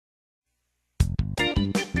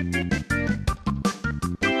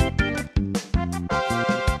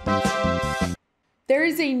There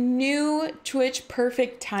is a new Twitch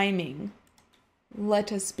perfect timing.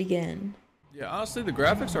 Let us begin. Yeah, honestly, the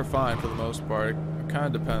graphics are fine for the most part. It kind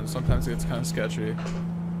of depends. Sometimes it gets kind of sketchy.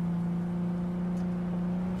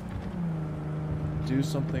 Do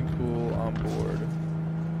something cool on board.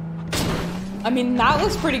 I mean, that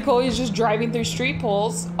looks pretty cool. He's just driving through street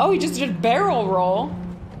poles. Oh, he just did a barrel roll.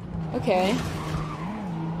 Okay.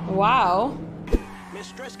 Wow.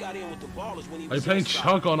 Are you playing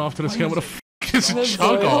Chug On after this game? What the f is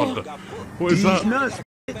Chug On? What is that?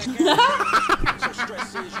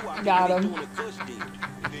 Got him.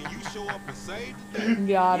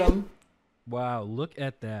 Got him. Wow, look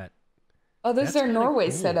at that. Oh, this is their Norway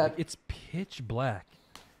cool. setup. It's pitch black.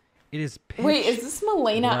 It is pitch Wait, is this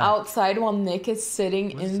Milena black. outside while Nick is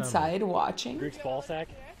sitting inside watching? Greek's ball sack?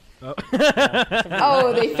 Oh.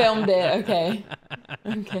 Oh, they filmed it. Okay.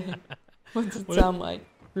 Okay. What's it sound like?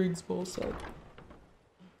 Greek's ball sack.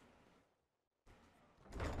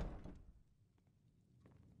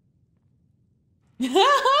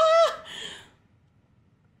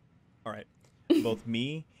 All right. Both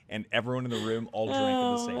me and everyone in the room all drank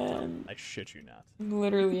at the same time. I shit you not.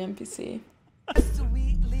 Literally NPC.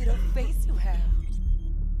 Sweet little face you have.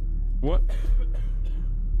 What?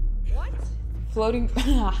 What? Floating.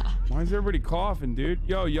 Why is everybody coughing, dude?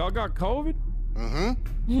 Yo, y'all got COVID?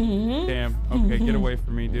 Mm-hmm. Damn. Okay, get away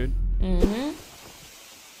from me, dude. Mm-hmm.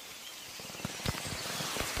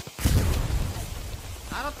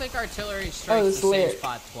 I don't think artillery strikes the same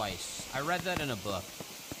spot twice. I read that in a book.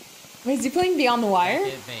 Wait, is he playing Beyond the Wire?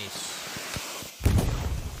 Hit base.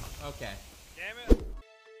 Okay. Damn it.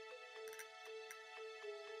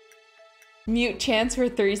 Mute chance for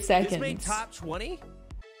 3 seconds. This made top 20?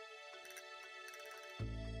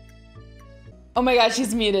 Oh my gosh,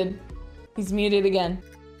 he's muted. He's muted again.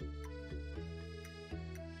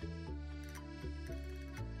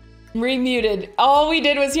 Remuted. All we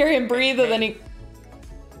did was hear him breathe and then he...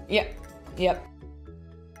 Yep. Yep.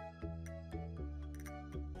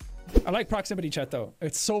 I like proximity chat though.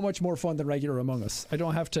 It's so much more fun than regular Among Us. I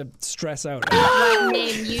don't have to stress out.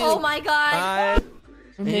 Oh my god.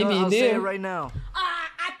 Maybe you I'll say it do. right now.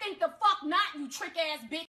 I think the fuck not, you trick ass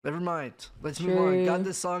bitch. Never mind. Let's move on. Got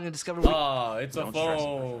this song and discovered. Oh, it's a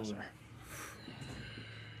phone.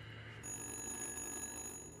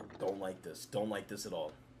 Don't like this. Don't like this at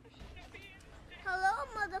all. Hello,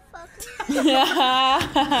 motherfucker.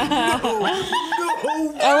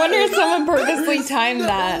 I wonder if someone purposely timed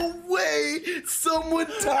that. No way! Someone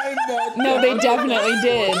timed that. No, they definitely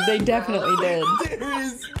did. They definitely did. There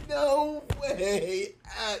is no way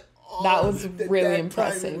at all. That was really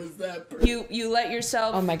impressive. Was You let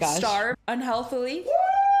yourself starve unhealthily.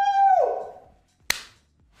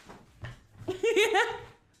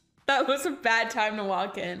 That was a bad time to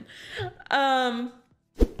walk in.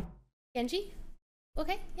 Genji?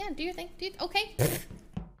 Okay, yeah, do your thing. Okay.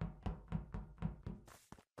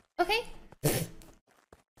 Okay.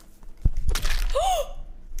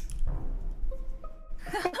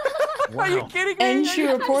 Are you kidding me? And she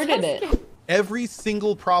reported it. Every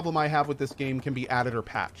single problem I have with this game can be added or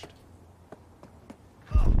patched.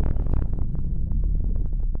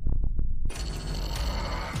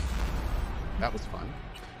 That was fun.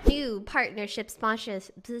 New partnership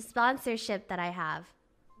sponsorship that I have.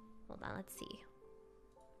 Hold on, let's see.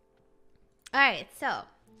 Alright, so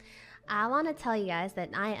I want to tell you guys that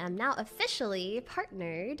I am now officially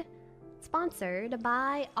sponsored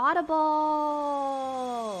by Audible.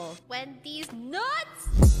 Wendy's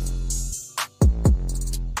nuts!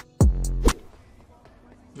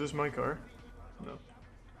 Is this my car? No.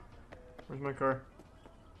 Where's my car?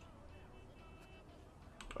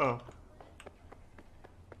 Oh.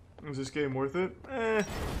 Is this game worth it? Eh.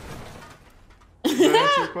 Does that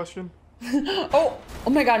answer your question? Oh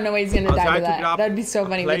my god, no way he's gonna die to that. That'd be so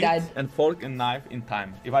funny if he died. And fork and knife in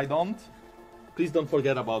time. If I don't, please don't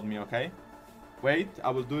forget about me, okay? Wait,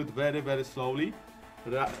 I will do it very, very slowly.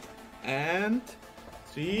 And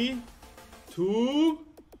 3, 2,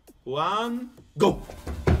 1, go!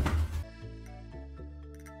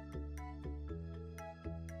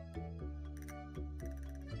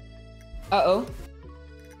 Uh-oh.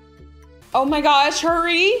 Oh my gosh,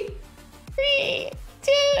 hurry! 3,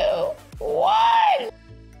 2, 1!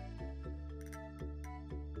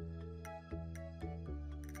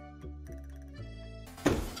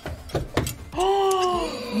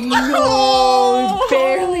 No!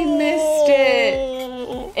 Barely missed it.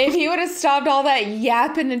 If he would have stopped all that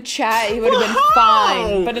yapping in chat, he would have been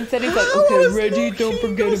fine. But instead he's like, okay, Reggie, don't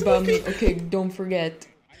forget about me. Okay, don't forget.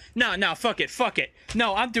 No, fuck it.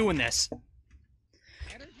 No, I'm doing this.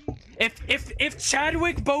 If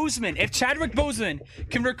Chadwick Boseman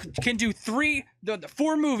can do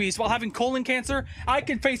 4 movies while having colon cancer, I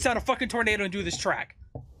can face down a fucking tornado and do this track.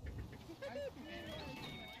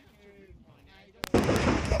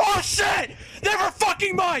 Oh shit! Never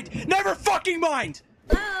fucking mind! Never fucking mind!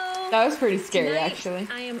 That was pretty scary, actually.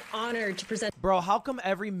 I am honored to present. Bro, how come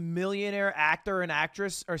every millionaire actor and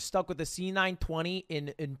actress are stuck with a C920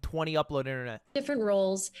 in 20 upload internet? Different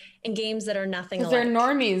roles in games that are nothing Because alike. they're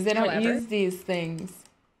normies. They don't However, use these things.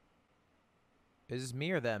 Is this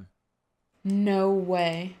me or them? No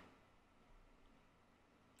way.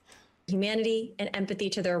 Humanity and empathy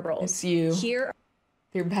to their roles. It's you. Here.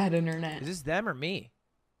 Your bad internet. Is this them or me?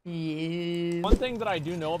 Yeah. One thing that I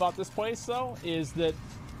do know about this place, though, is that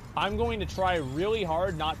I'm going to try really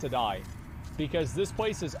hard not to die. Because this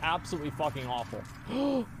place is absolutely fucking awful.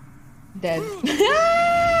 Dead.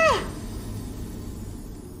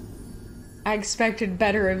 I expected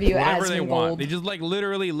better of you. Whatever they Asmongold. want. They just like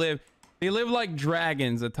literally live. They live like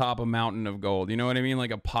dragons atop a mountain of gold. You know what I mean?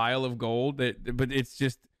 Like a pile of gold. But it's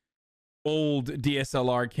just old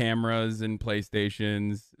DSLR cameras and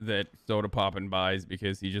PlayStations that Soda Poppin buys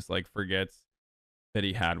because he just like forgets that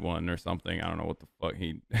he had one or something. I don't know what the fuck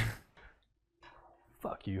he.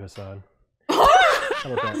 Fuck you, Hassan.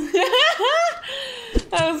 How about that?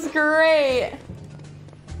 That was great.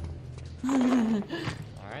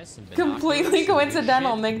 Alright, some Completely binoculars, some good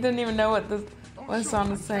coincidental. shit. Nick didn't even know what this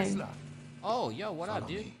song was saying. Oh, yo, what up,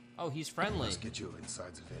 dude? Oh, he's friendly. Did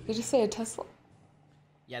you say a Tesla?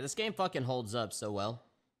 Yeah, this game fucking holds up so well.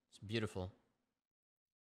 It's beautiful.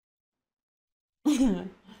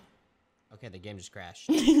 Okay, the game just crashed.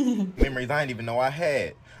 Memories I didn't even know I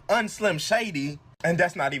had. Unslim Shady, and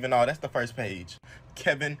that's not even all. That's the first page.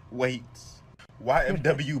 Kevin Waits,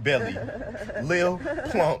 YMW Belly, Lil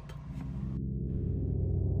Plump.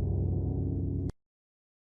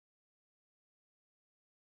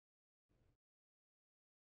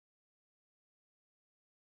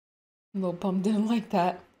 Lil Pump didn't like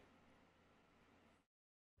that.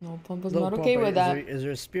 Lil Pump was Lil not Pump, okay with that. Is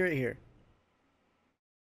there a spirit here?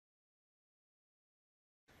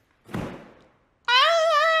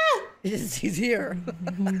 He's here.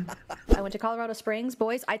 I went to Colorado Springs.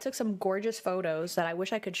 Boys, I took some gorgeous photos that I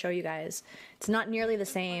wish I could show you guys. It's not nearly the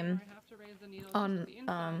same on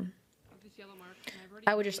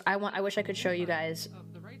I wish I could show you guys.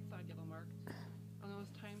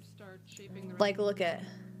 Like, look at.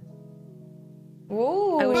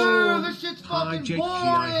 Whoa. This shit's Hi fucking JG, boring.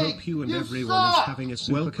 I hope you and You everyone suck. is having a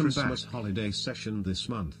super Christmas holiday session this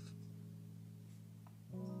month.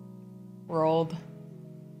 Rolled.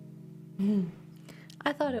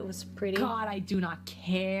 I thought it was pretty. God, I do not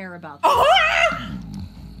care about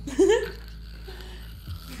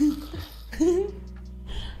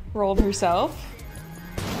Rolled herself.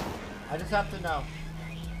 I just have to know.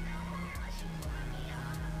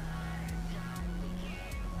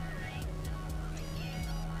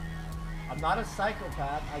 I'm not a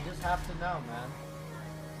psychopath. I just have to know, man.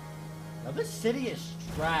 Now this city is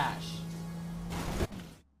trash.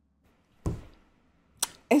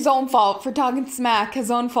 His own fault for talking smack. His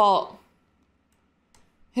own fault.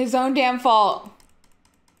 His own damn fault.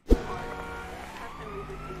 To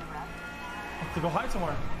go hide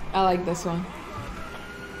somewhere. I like this one.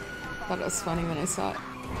 Thought it was funny when I saw it.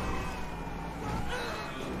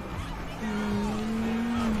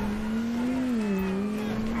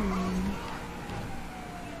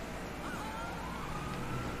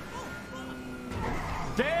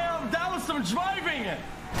 Damn, that was some driving!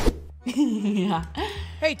 Yeah.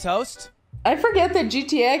 Hey, Toast. I forget that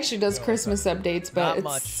GTA actually does Christmas updates, but Not it's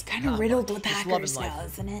much. kind of Not riddled much. with Just hackers loving now,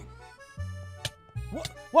 life. isn't it?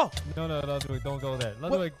 Whoa! No, don't do it. Don't go there. Don't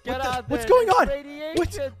What- do it. what Get the- out what's there. going on?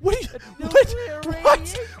 Radiation. What? What? Are you, what? Nuclear What?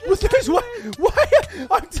 radiation. What's this? What? Why?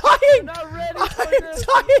 I'm dying. Not ready I'm for this.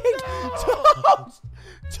 dying. Toast.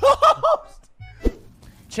 Toast.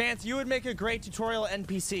 Chance, you would make a great tutorial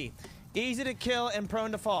NPC. Easy to kill and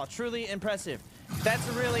prone to fall. Truly impressive. That's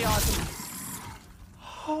really awesome.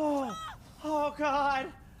 Oh, oh God.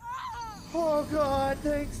 Oh God,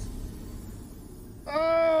 thanks.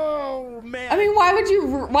 Oh man. I mean,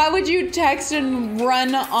 why would you text and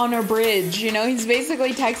run on a bridge? You know, he's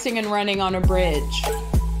basically texting and running on a bridge.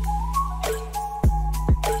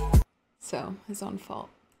 So, his own fault.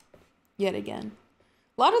 Yet again.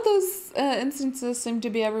 A lot of those instances seem to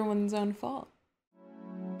be everyone's own fault.